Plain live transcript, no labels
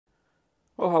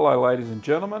Well, hello ladies and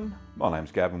gentlemen, my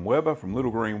name's Gavin Webber from Little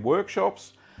Green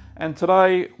Workshops, and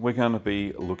today we're going to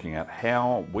be looking at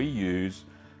how we use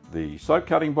the soap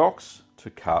cutting box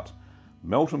to cut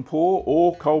melt and pour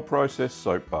or cold process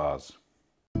soap bars.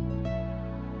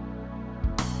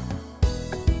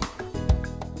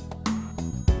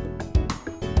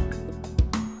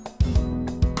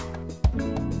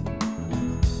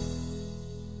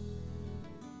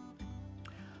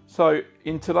 So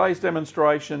in today's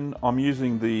demonstration, I'm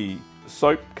using the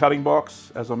soap cutting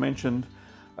box. As I mentioned,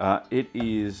 it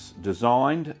is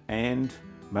designed and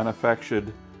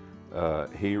manufactured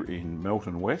here in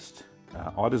Melton West.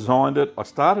 I designed it. I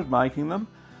started making them,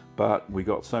 but we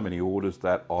got so many orders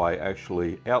that I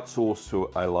actually outsourced to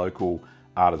a local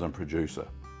artisan producer.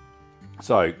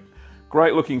 So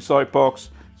great looking soap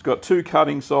box. It's got two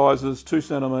cutting sizes, 2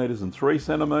 centimeters and 3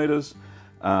 centimeters,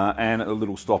 and a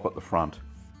little stop at the front.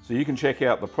 So you can check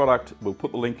out the product. We'll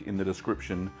put the link in the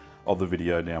description of the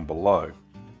video down below.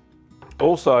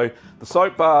 Also, the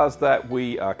soap bars that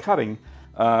we are cutting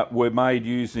were made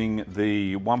using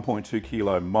the 1.2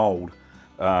 kilo mold.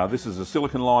 This is a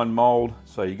silicon line mold,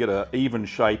 so you get an even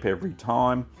shape every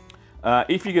time.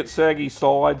 If you get saggy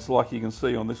sides, like you can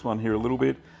see on this one here a little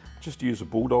bit, just use a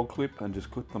bulldog clip and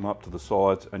just clip them up to the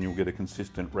sides and you'll get a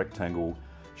consistent rectangle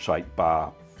shaped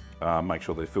bar. Make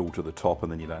sure they're filled to the top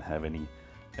and then you don't have any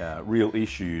real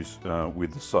issues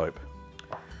with the soap.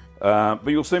 But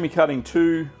you'll see me cutting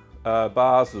 2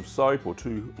 bars of soap, or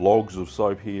 2 logs of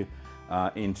soap here,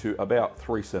 into about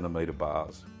 3 centimeter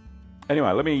bars. Anyway,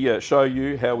 let me show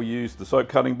you how we use the soap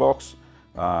cutting box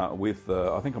with,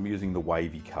 I think I'm using the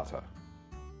wavy cutter.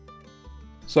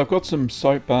 So I've got some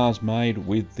soap bars made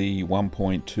with the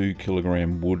 1.2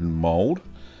 kilogram wooden mold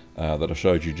that I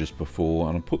showed you just before,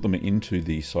 and I put them into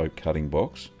the soap cutting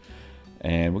box.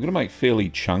 And we're going to make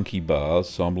fairly chunky bars,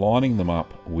 so I'm lining them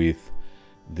up with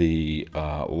the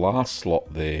last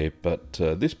slot there, but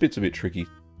this bit's a bit tricky.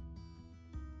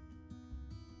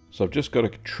 So I've just got to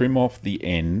trim off the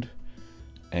end,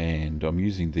 and I'm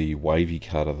using the wavy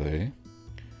cutter there.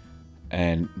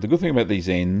 And the good thing about these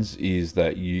ends is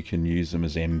that you can use them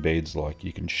as embeds, like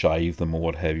you can shave them or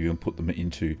what have you and put them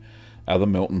into either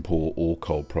melt and pour or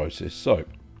cold process soap.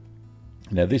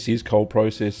 Now this is cold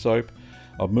process soap.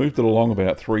 I've moved it along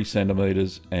about 3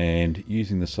 centimeters, and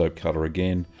using the soap cutter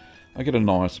again, I get a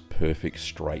nice perfect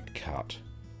straight cut.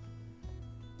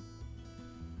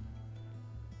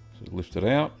 So lift it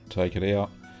out, take it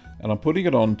out, and I'm putting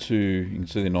it onto, you can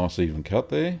see the nice even cut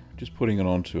there, just putting it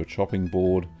onto a chopping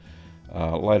board.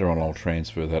 Later on I'll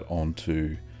transfer that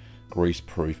onto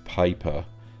grease-proof paper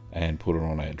and put it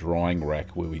on our drying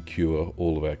rack where we cure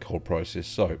all of our cold process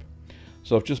soap.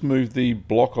 So I've just moved the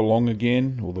block along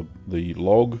again, or the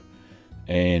log,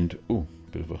 and, oh,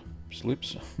 bit of a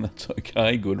slips, that's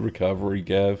okay, good recovery,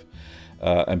 Gav,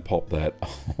 and pop that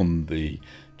on the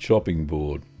chopping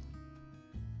board.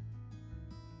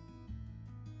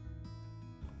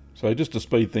 So just to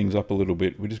speed things up a little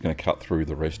bit, we're just going to cut through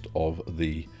the rest of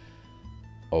the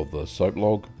soap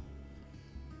log.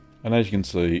 And as you can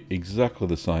see, exactly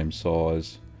the same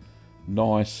size,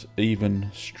 nice, even,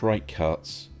 straight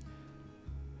cuts.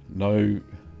 No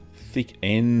thick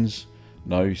ends,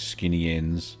 no skinny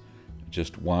ends,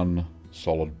 just one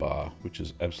solid bar, which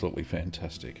is absolutely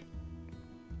fantastic.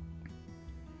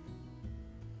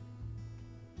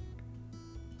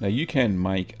 Now you can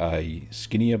make a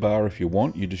skinnier bar if you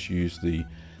want. You just use the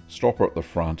stopper at the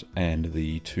front and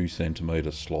the 2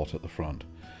 centimeter slot at the front.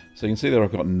 So you can see there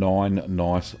I've got 9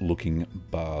 nice looking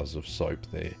bars of soap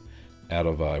there out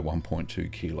of a 1.2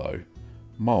 kilo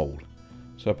mold.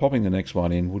 So popping the next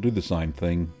one in, we'll do the same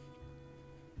thing.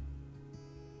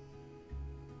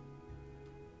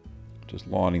 Just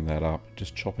lining that up,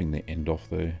 just chopping the end off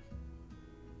there.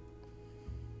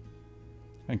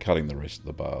 And cutting the rest of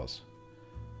the bars.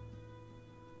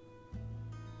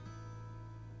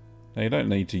 Now you don't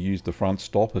need to use the front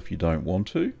stop if you don't want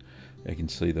to. You can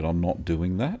see that I'm not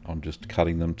doing that. I'm just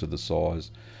cutting them to the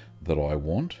size that I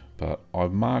want. But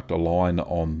I've marked a line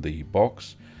on the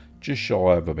box just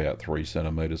shy of about 3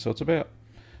 centimeters, so it's about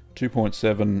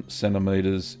 2.7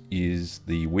 centimeters is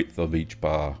the width of each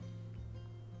bar.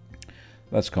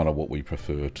 That's kind of what we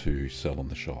prefer to sell in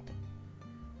the shop.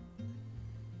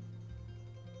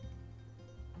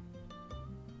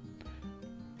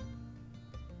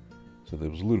 So there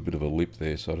was a little bit of a lip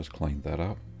there, so I just cleaned that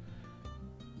up.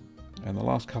 And the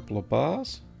last couple of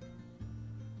bars,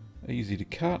 easy to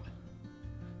cut,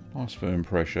 nice firm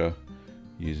pressure,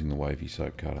 using the wavy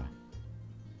soap cutter.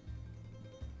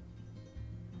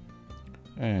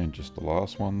 And just the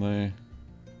last one there.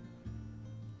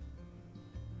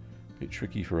 Bit bit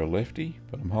tricky for a lefty,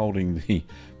 but I'm holding the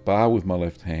bar with my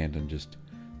left hand and just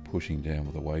pushing down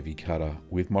with a wavy cutter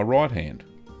with my right hand.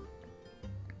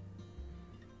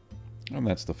 And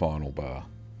that's the final bar.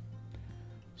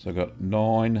 So I've got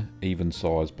 9 even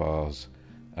sized bars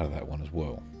out of that one as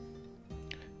well.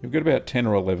 You've got about 10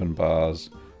 or 11 bars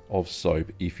of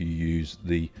soap if you use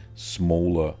the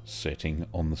smaller setting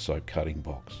on the soap cutting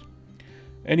box.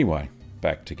 Anyway,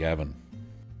 back to Gavin.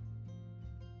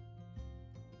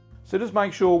 So just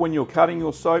make sure when you're cutting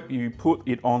your soap, you put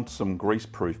it on some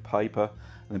grease-proof paper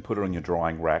and then put it on your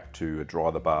drying rack to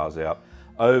dry the bars out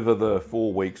over the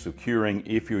 4 weeks of curing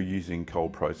if you're using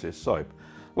cold processed soap.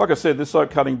 Like I said, this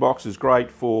soap cutting box is great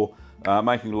for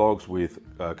making logs with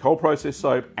cold processed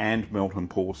soap and melt and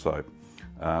pour soap.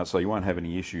 So you won't have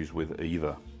any issues with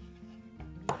either.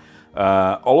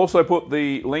 I'll also put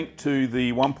the link to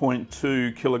the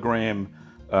 1.2 kilogram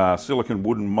silicone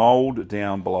wooden mold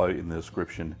down below in the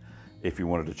description if you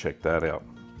wanted to check that out.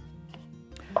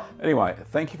 Anyway,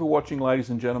 thank you for watching,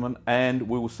 ladies and gentlemen, and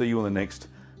we will see you in the next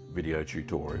video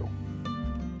tutorial.